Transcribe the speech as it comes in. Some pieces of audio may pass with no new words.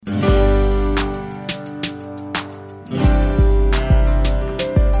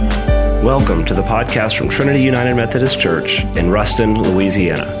Welcome to the podcast from Trinity United Methodist Church in Ruston,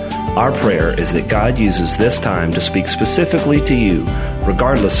 Louisiana. Our prayer is that God uses this time to speak specifically to you,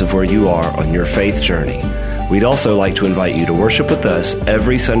 regardless of where you are on your faith journey. We'd also like to invite you to worship with us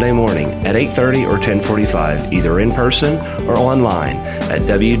every Sunday morning at 8:30 or 10:45, either in person or online at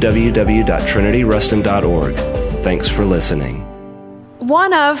www.trinityruston.org. Thanks for listening.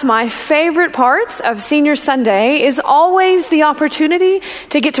 One of my favorite parts of Senior Sunday is always the opportunity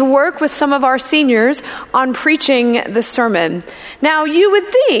to get to work with some of our seniors on preaching the sermon. Now, you would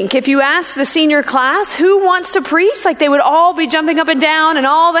think if you asked the senior class who wants to preach, like they would all be jumping up and down and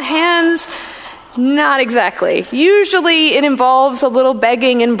all the hands. Not exactly. Usually it involves a little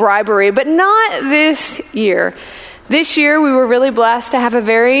begging and bribery, but not this year. This year, we were really blessed to have a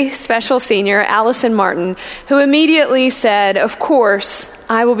very special senior, Allison Martin, who immediately said, "Of course,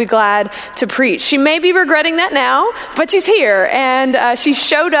 I will be glad to preach." She may be regretting that now, but she's here, and she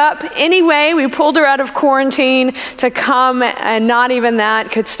showed up anyway. We pulled her out of quarantine to come, and not even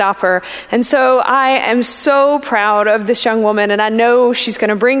that could stop her. And so I am so proud of this young woman, and I know she's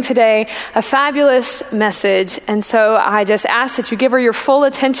going to bring today a fabulous message. And so I just ask that you give her your full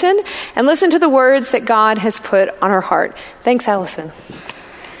attention and listen to the words that God has put on her heart. Thanks, Allison.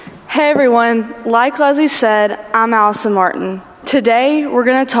 Hey everyone, like Leslie said, I'm Allison Martin. Today we're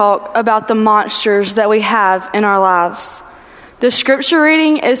going to talk about the monsters that we have in our lives. The scripture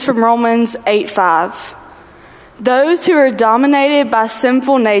reading is from Romans 8:5. Those who are dominated by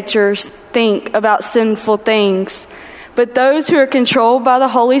sinful natures think about sinful things, but those who are controlled by the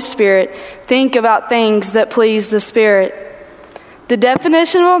Holy Spirit think about things that please the Spirit. The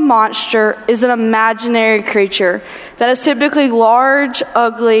definition of a monster is an imaginary creature that is typically large,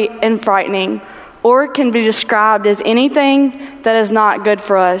 ugly, and frightening, or it can be described as anything that is not good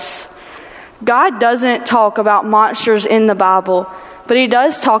for us. God doesn't talk about monsters in the Bible, but he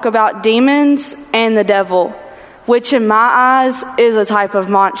does talk about demons and the devil, which in my eyes is a type of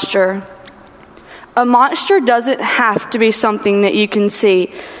monster. A monster doesn't have to be something that you can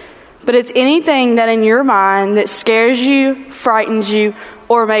see, but it's anything that in your mind that scares you, frightens you,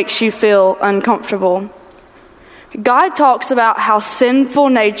 or makes you feel uncomfortable. God talks about how sinful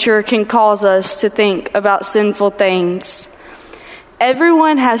nature can cause us to think about sinful things.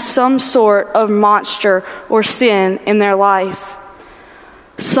 Everyone has some sort of monster or sin in their life.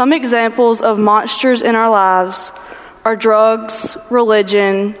 Some examples of monsters in our lives are drugs,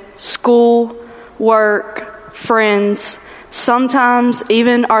 religion, school, work, friends, sometimes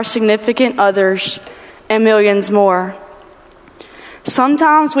even our significant others, and millions more.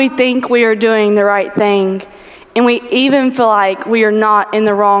 Sometimes we think we are doing the right thing, and we even feel like we are not in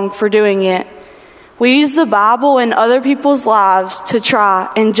the wrong for doing it. We use the Bible and other people's lives to try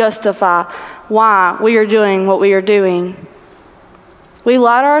and justify why we are doing what we are doing. We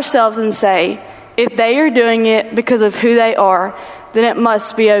lie to ourselves and say, if they are doing it because of who they are, then it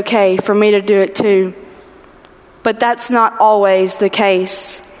must be okay for me to do it too. But that's not always the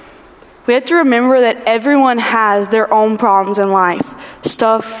case. We have to remember that everyone has their own problems in life,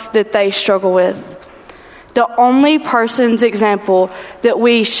 stuff that they struggle with. The only person's example that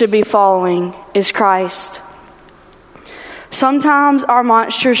we should be following is Christ. Sometimes our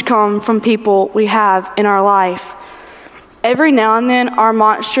monsters come from people we have in our life. Every now and then our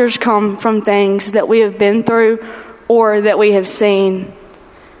monsters come from things that we have been through or that we have seen.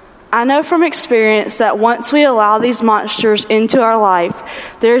 I know from experience that once we allow these monsters into our life,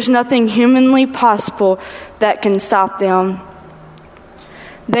 there's nothing humanly possible that can stop them.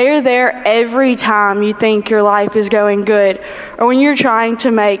 They are there every time you think your life is going good or when you're trying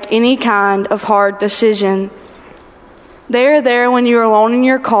to make any kind of hard decision. They are there when you're alone in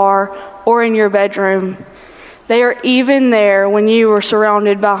your car or in your bedroom. They are even there when you are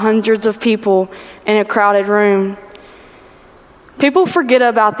surrounded by hundreds of people in a crowded room. People forget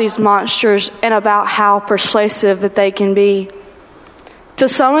about these monsters and about how persuasive that they can be. To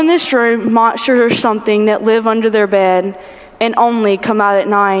some in this room, monsters are something that live under their bed and only come out at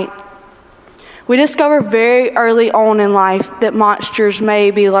night. We discover very early on in life that monsters may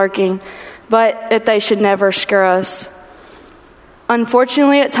be lurking, but that they should never scare us.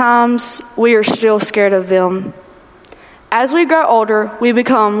 Unfortunately, at times, we are still scared of them. As we grow older, we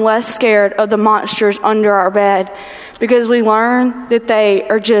become less scared of the monsters under our bed because we learn that they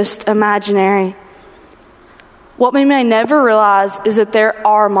are just imaginary. What we may never realize is that there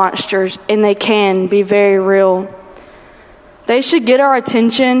are monsters and they can be very real. They should get our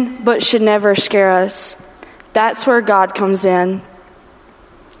attention but should never scare us. That's where God comes in.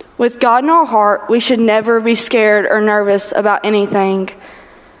 With God in our heart, we should never be scared or nervous about anything.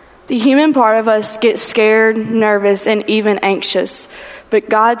 The human part of us gets scared, nervous, and even anxious. but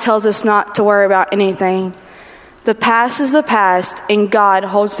God tells us not to worry about anything. The past is the past, and God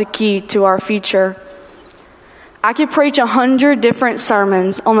holds the key to our future. I could preach 100 different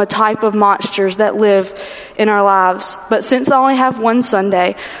sermons on the type of monsters that live in our lives, but since I only have one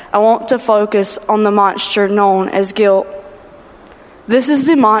Sunday, I want to focus on the monster known as guilt. This is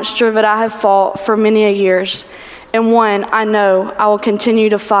the monster that I have fought for many years, and one I know I will continue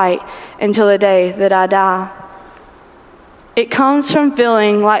to fight until the day that I die. It comes from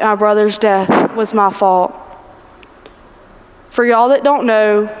feeling like my brother's death was my fault. For y'all that don't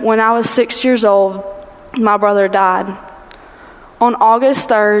know, when I was 6 years old, my brother died. On August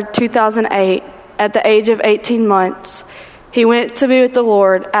 3rd, 2008, at the age of 18 months, he went to be with the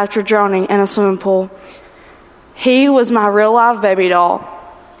Lord after drowning in a swimming pool. He was my real-life baby doll,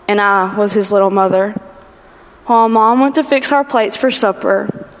 and I was his little mother. While Mom went to fix our plates for supper,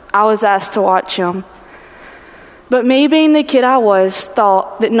 I was asked to watch him. But me, being the kid I was,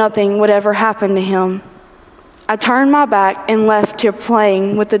 thought that nothing would ever happen to him. I turned my back and left here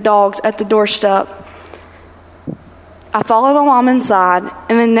playing with the dogs at the doorstep. I followed my mom inside,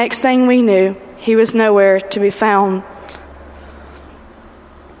 and the next thing we knew, he was nowhere to be found.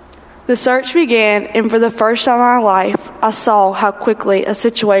 The search began, and for the first time in my life, I saw how quickly a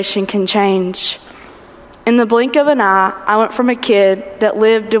situation can change. In the blink of an eye, I went from a kid that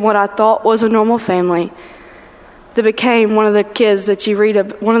lived in what I thought was a normal family that became one of the kids that you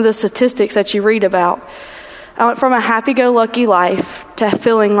read, one of the statistics that you read about. I went from a happy-go-lucky life to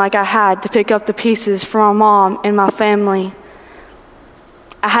feeling like I had to pick up the pieces for my mom and my family.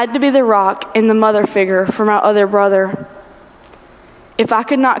 I had to be the rock and the mother figure for my other brother. If I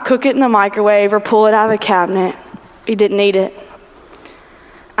could not cook it in the microwave or pull it out of a cabinet, he didn't eat it.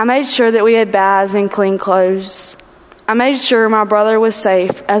 I made sure that we had baths and clean clothes. I made sure my brother was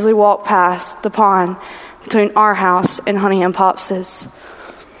safe as we walked past the pond between our house and Honey and Pops's.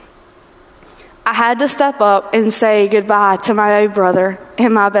 I had to step up and say goodbye to my baby brother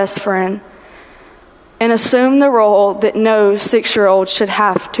and my best friend and assume the role that no 6-year-old should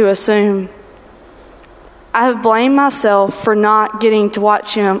have to assume. I have blamed myself for not getting to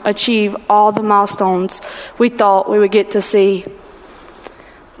watch him achieve all the milestones we thought we would get to see.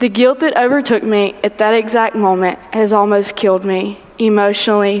 The guilt that overtook me at that exact moment has almost killed me,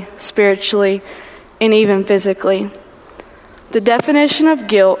 emotionally, spiritually, and even physically. The definition of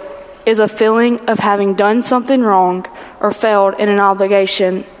guilt is a feeling of having done something wrong or failed in an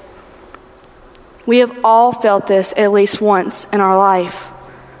obligation. We have all felt this at least once in our life.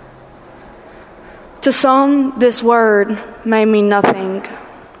 To some, this word may mean nothing,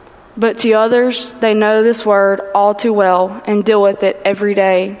 but to others, they know this word all too well and deal with it every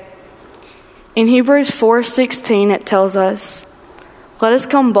day. In Hebrews 4:16, it tells us, "Let us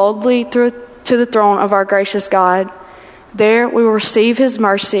come boldly to the throne of our gracious God. There we will receive his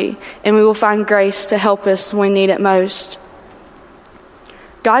mercy, and we will find grace to help us when we need it most."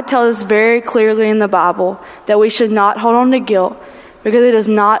 God tells us very clearly in the Bible that we should not hold on to guilt because it is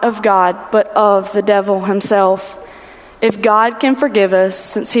not of God, but of the devil himself. If God can forgive us,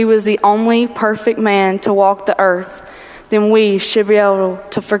 since he was the only perfect man to walk the earth, then we should be able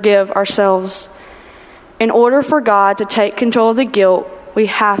to forgive ourselves. In order for God to take control of the guilt, we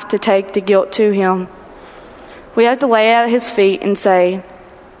have to take the guilt to him. We have to lay it at his feet and say,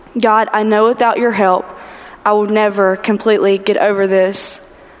 "God, I know without your help, I will never completely get over this."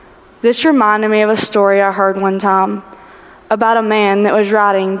 This reminded me of a story I heard one time about a man that was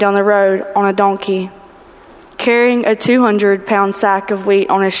riding down the road on a donkey, carrying a 200-pound sack of wheat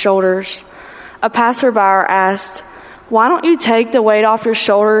on his shoulders. A passerby asked, "Why don't you take the weight off your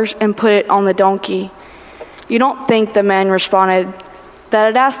shoulders and put it on the donkey?" "You don't think," the man responded, "that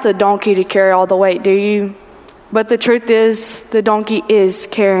I'd ask the donkey to carry all the weight, do you? But the truth is, the donkey is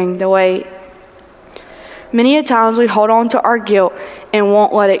carrying the weight." Many a times we hold on to our guilt and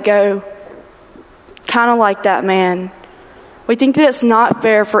won't let it go. Kind of like that man. We think that it's not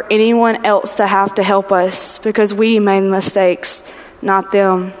fair for anyone else to have to help us because we made mistakes, not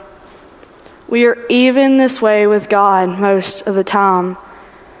them. We are even this way with God most of the time.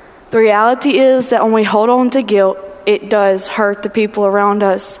 The reality is that when we hold on to guilt, it does hurt the people around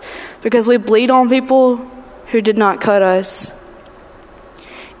us because we bleed on people who did not cut us.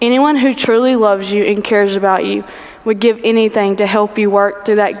 Anyone who truly loves you and cares about you would give anything to help you work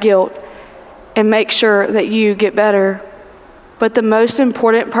through that guilt and make sure that you get better. But the most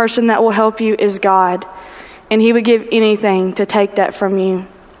important person that will help you is God, and he would give anything to take that from you.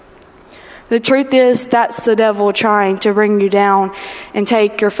 The truth is, that's the devil trying to bring you down and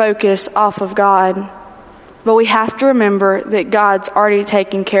take your focus off of God. But we have to remember that God's already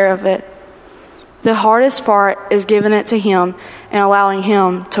taken care of it. The hardest part is giving it to Him and allowing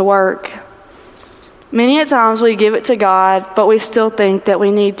Him to work. Many a times we give it to God, but we still think that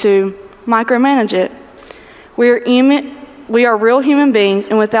we need to micromanage it. We are real human beings,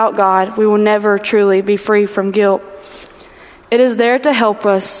 and without God, we will never truly be free from guilt. It is there to help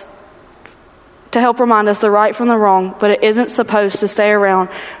remind us the right from the wrong, but it isn't supposed to stay around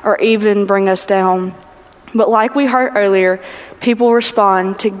or even bring us down. But like we heard earlier, people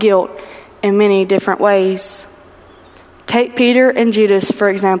respond to guilt in many different ways. Take Peter and Judas, for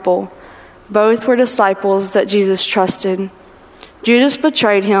example. Both were disciples that Jesus trusted. Judas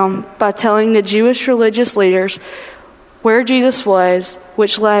betrayed him by telling the Jewish religious leaders where Jesus was,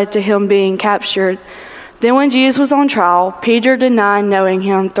 which led to him being captured. Then when Jesus was on trial, Peter denied knowing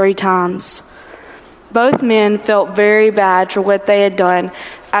him 3 times. Both men felt very bad for what they had done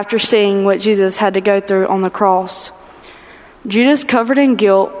after seeing what Jesus had to go through on the cross. Judas, covered in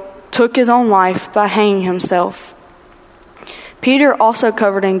guilt, took his own life by hanging himself. Peter, also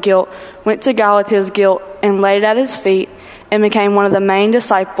covered in guilt, went to God with his guilt and laid it at his feet and became one of the main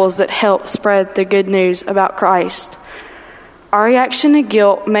disciples that helped spread the good news about Christ. Our reaction to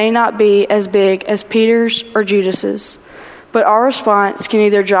guilt may not be as big as Peter's or Judas's, but our response can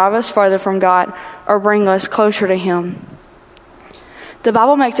either drive us farther from God or bring us closer to Him. The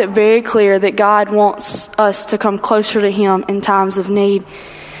Bible makes it very clear that God wants us to come closer to Him in times of need.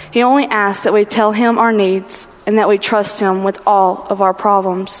 He only asks that we tell Him our needs and that we trust Him with all of our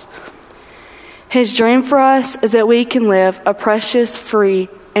problems. His dream for us is that we can live a precious, free,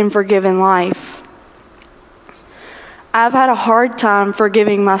 and forgiven life. I've had a hard time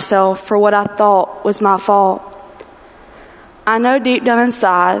forgiving myself for what I thought was my fault. I know deep down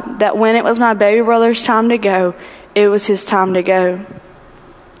inside that when it was my baby brother's time to go, it was his time to go.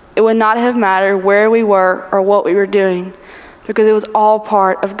 It would not have mattered where we were or what we were doing, because it was all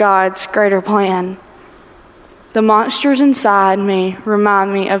part of God's greater plan. The monsters inside me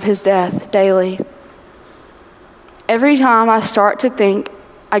remind me of His death daily. Every time I start to think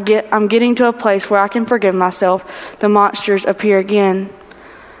I'm getting to a place where I can forgive myself, the monsters appear again.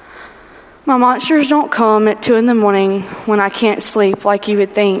 My monsters don't come at 2 a.m. when I can't sleep like you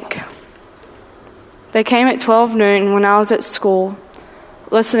would think. They came at 12 noon when I was at school,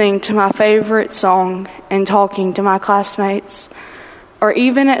 listening to my favorite song and talking to my classmates, or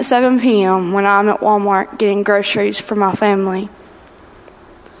even at 7 p.m. when I'm at Walmart getting groceries for my family.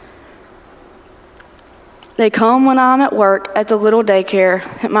 They come when I'm at work at the little daycare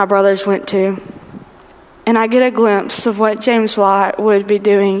that my brothers went to, and I get a glimpse of what James White would be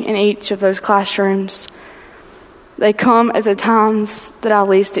doing in each of those classrooms. They come at the times that I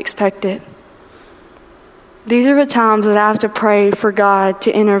least expect it. These are the times that I have to pray for God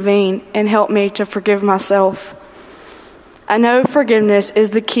to intervene and help me to forgive myself. I know forgiveness is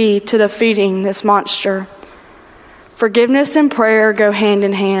the key to defeating this monster. Forgiveness and prayer go hand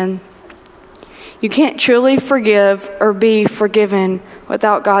in hand. You can't truly forgive or be forgiven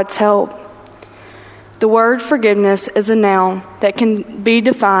without God's help. The word forgiveness is a noun that can be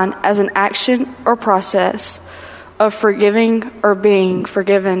defined as an action or process of forgiving or being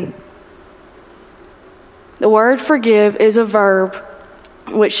forgiven. The word forgive is a verb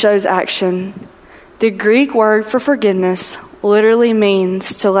which shows action. The Greek word for forgiveness literally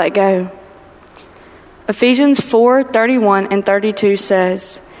means to let go. Ephesians 4:31 and 32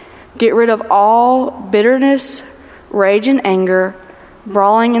 says, "Get rid of all bitterness, rage and anger,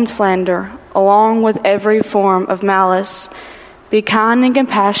 brawling and slander, along with every form of malice. Be kind and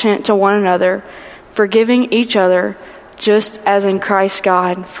compassionate to one another, forgiving each other, just as in Christ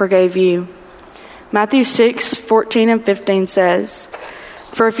God forgave you." Matthew 6:14 and 15 says,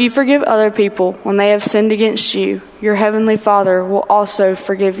 "For if you forgive other people when they have sinned against you, your heavenly Father will also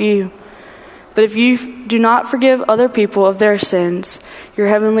forgive you. But if you do not forgive other people of their sins, your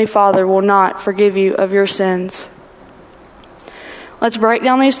heavenly Father will not forgive you of your sins." Let's break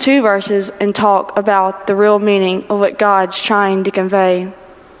down these 2 verses and talk about the real meaning of what God's trying to convey.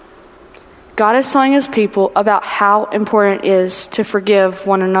 God is telling His people about how important it is to forgive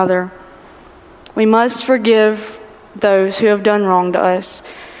one another. We must forgive those who have done wrong to us,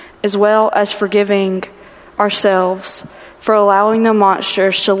 as well as forgiving ourselves for allowing the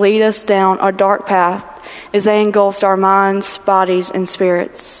monsters to lead us down a dark path as they engulfed our minds, bodies, and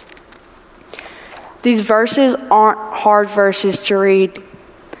spirits. These verses aren't hard verses to read.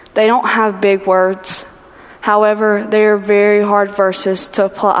 They don't have big words. However, they are very hard verses to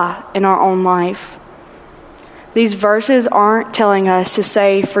apply in our own life. These verses aren't telling us to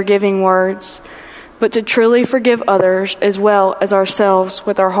say forgiving words, but to truly forgive others as well as ourselves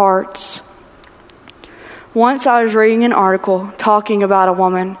with our hearts. Once I was reading an article talking about a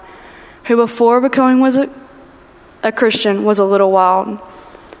woman who before becoming a Christian was a little wild.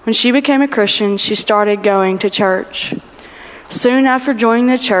 When she became a Christian, she started going to church. Soon after joining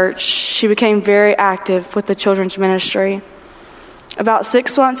the church, she became very active with the children's ministry. About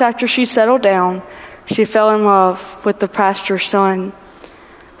 6 months after she settled down, she fell in love with the pastor's son.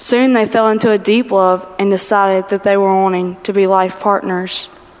 Soon they fell into a deep love and decided that they were wanting to be life partners.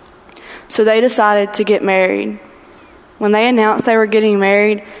 So they decided to get married. When they announced they were getting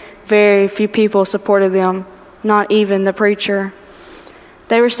married, very few people supported them, not even the preacher.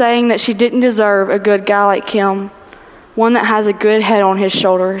 They were saying that she didn't deserve a good guy like him, one that has a good head on his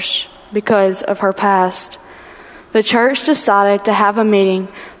shoulders, because of her past. The church decided to have a meeting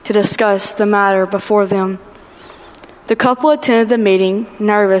to discuss the matter before them. The couple attended the meeting,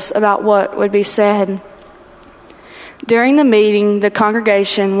 nervous about what would be said. During the meeting, the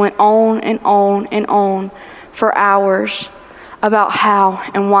congregation went on and on and on for hours about how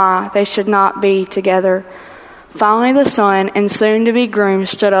and why they should not be together. Finally, the son and soon-to-be groom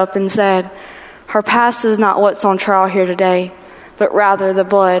stood up and said, "Her past is not what's on trial here today, but rather the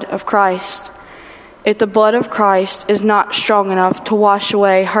blood of Christ. If the blood of Christ is not strong enough to wash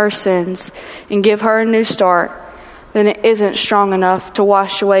away her sins and give her a new start, then it isn't strong enough to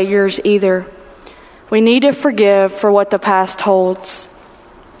wash away yours either. We need to forgive for what the past holds.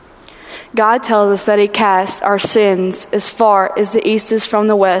 God tells us that He casts our sins as far as the east is from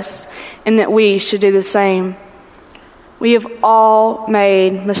the west, and that we should do the same. We have all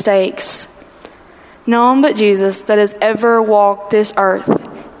made mistakes. No one but Jesus that has ever walked this earth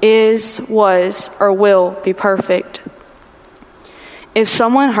is, was, or will be perfect. If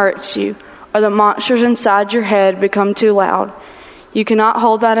someone hurts you, or the monsters inside your head become too loud, you cannot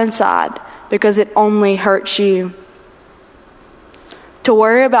hold that inside because it only hurts you. To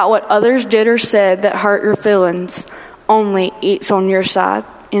worry about what others did or said that hurt your feelings only eats on your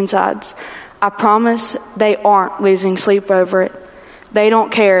insides. I promise they aren't losing sleep over it. They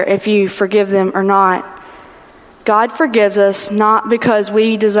don't care if you forgive them or not. God forgives us not because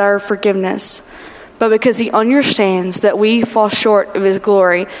we deserve forgiveness, but because He understands that we fall short of His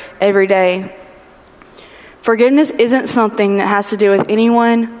glory every day. Forgiveness isn't something that has to do with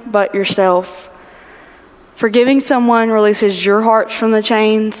anyone but yourself. Forgiving someone releases your heart from the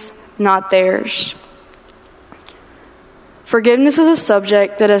chains, not theirs. Forgiveness is a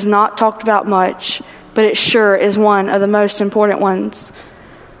subject that is not talked about much, but it sure is one of the most important ones.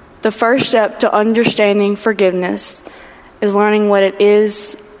 The first step to understanding forgiveness is learning what it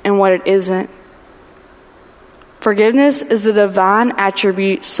is and what it isn't. Forgiveness is the divine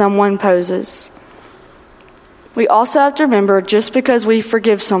attribute someone possesses. We also have to remember just because we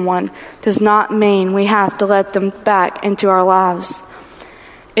forgive someone does not mean we have to let them back into our lives.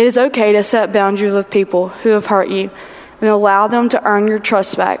 It is okay to set boundaries with people who have hurt you and allow them to earn your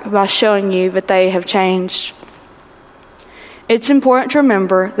trust back by showing you that they have changed. It's important to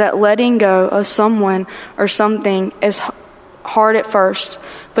remember that letting go of someone or something is hard at first,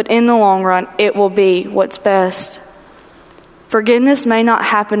 but in the long run, it will be what's best. Forgiveness may not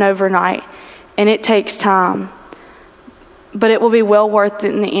happen overnight, and it takes time, but it will be well worth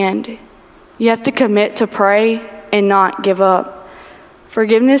it in the end. You have to commit to pray and not give up.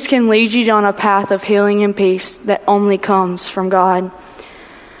 Forgiveness can lead you down a path of healing and peace that only comes from God.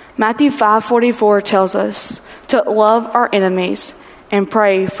 Matthew 5:44 tells us to love our enemies and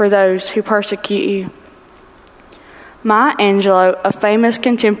pray for those who persecute you. Maya Angelou, a famous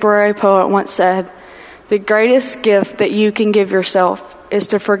contemporary poet, once said, "The greatest gift that you can give yourself is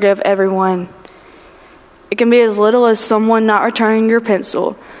to forgive everyone." It can be as little as someone not returning your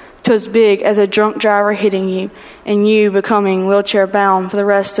pencil, to as big as a drunk driver hitting you and you becoming wheelchair bound for the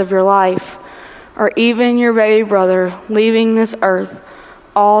rest of your life, or even your baby brother leaving this earth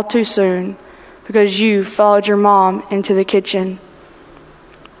all too soon because you followed your mom into the kitchen.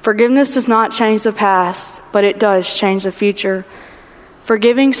 Forgiveness does not change the past, but it does change the future.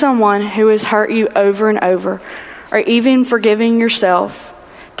 Forgiving someone who has hurt you over and over, or even forgiving yourself,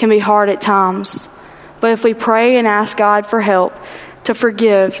 can be hard at times. But if we pray and ask God for help to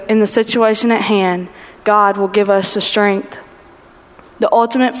forgive in the situation at hand, God will give us the strength. The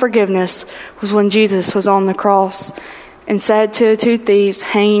ultimate forgiveness was when Jesus was on the cross and said to the two thieves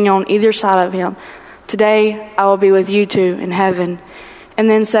hanging on either side of Him, "Today I will be with you two in heaven." And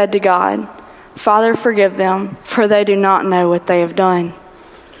then said to God, "Father, forgive them, for they do not know what they have done."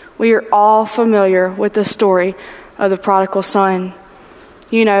 We are all familiar with the story of the prodigal son.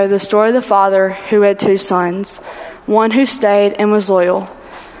 You know, the story of the father who had two sons, one who stayed and was loyal,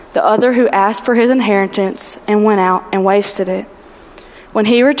 the other who asked for his inheritance and went out and wasted it. When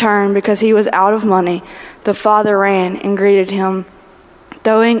he returned because he was out of money, the father ran and greeted him.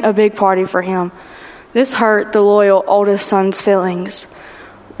 throwing a big party for him. This hurt the loyal oldest son's feelings.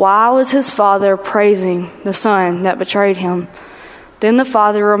 Why was his father praising the son that betrayed him? Then the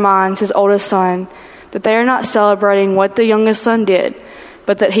father reminds his oldest son that they are not celebrating what the youngest son did,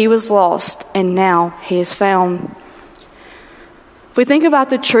 but that he was lost and now he is found. If we think about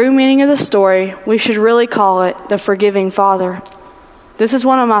the true meaning of the story, we should really call it the forgiving father. This is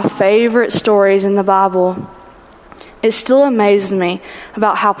one of my favorite stories in the Bible. It still amazes me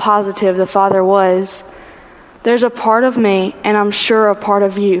about how positive the father was. There's a part of me, and I'm sure a part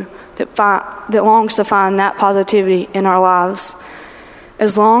of you, that longs to find that positivity in our lives.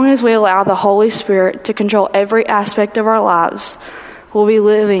 As long as we allow the Holy Spirit to control every aspect of our lives, we'll be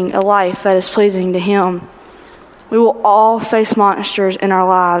living a life that is pleasing to Him. We will all face monsters in our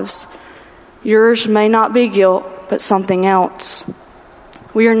lives. Yours may not be guilt, but something else.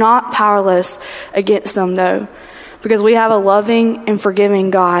 We are not powerless against them, though, because we have a loving and forgiving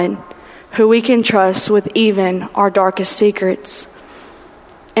God who we can trust with even our darkest secrets.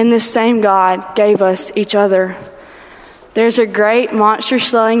 And this same God gave us each other. There's a great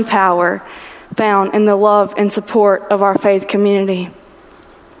monster-slaying power found in the love and support of our faith community.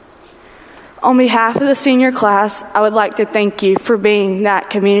 On behalf of the senior class, I would like to thank you for being that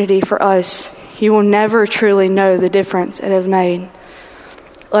community for us. You will never truly know the difference it has made.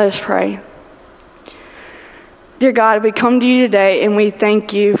 Let us pray. Dear God, we come to you today and we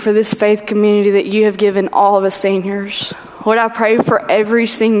thank you for this faith community that you have given all of us seniors. Lord, I pray for every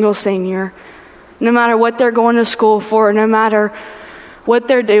single senior, no matter what they're going to school for, no matter what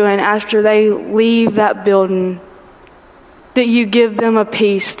they're doing after they leave that building, that you give them a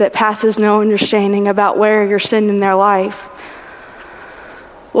peace that passes no understanding about where you're sending their life.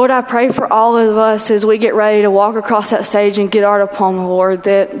 Lord, I pray for all of us as we get ready to walk across that stage and get our diploma, Lord,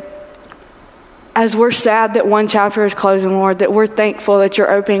 that as we're sad that one chapter is closing, Lord, that we're thankful that you're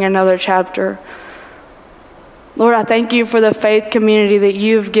opening another chapter. Lord, I thank you for the faith community that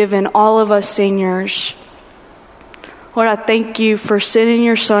you've given all of us seniors. Lord, I thank you for sending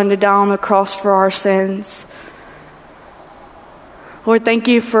your son to die on the cross for our sins. Lord, thank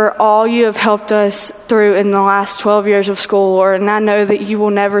you for all you have helped us through in the last 12 years of school, Lord, and I know that you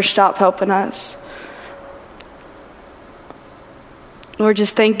will never stop helping us. Lord,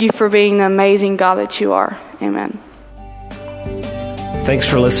 just thank you for being the amazing God that you are. Amen. Thanks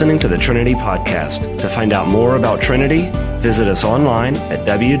for listening to the Trinity Podcast. To find out more about Trinity, visit us online at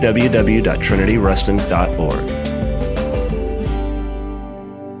www.trinityruston.org.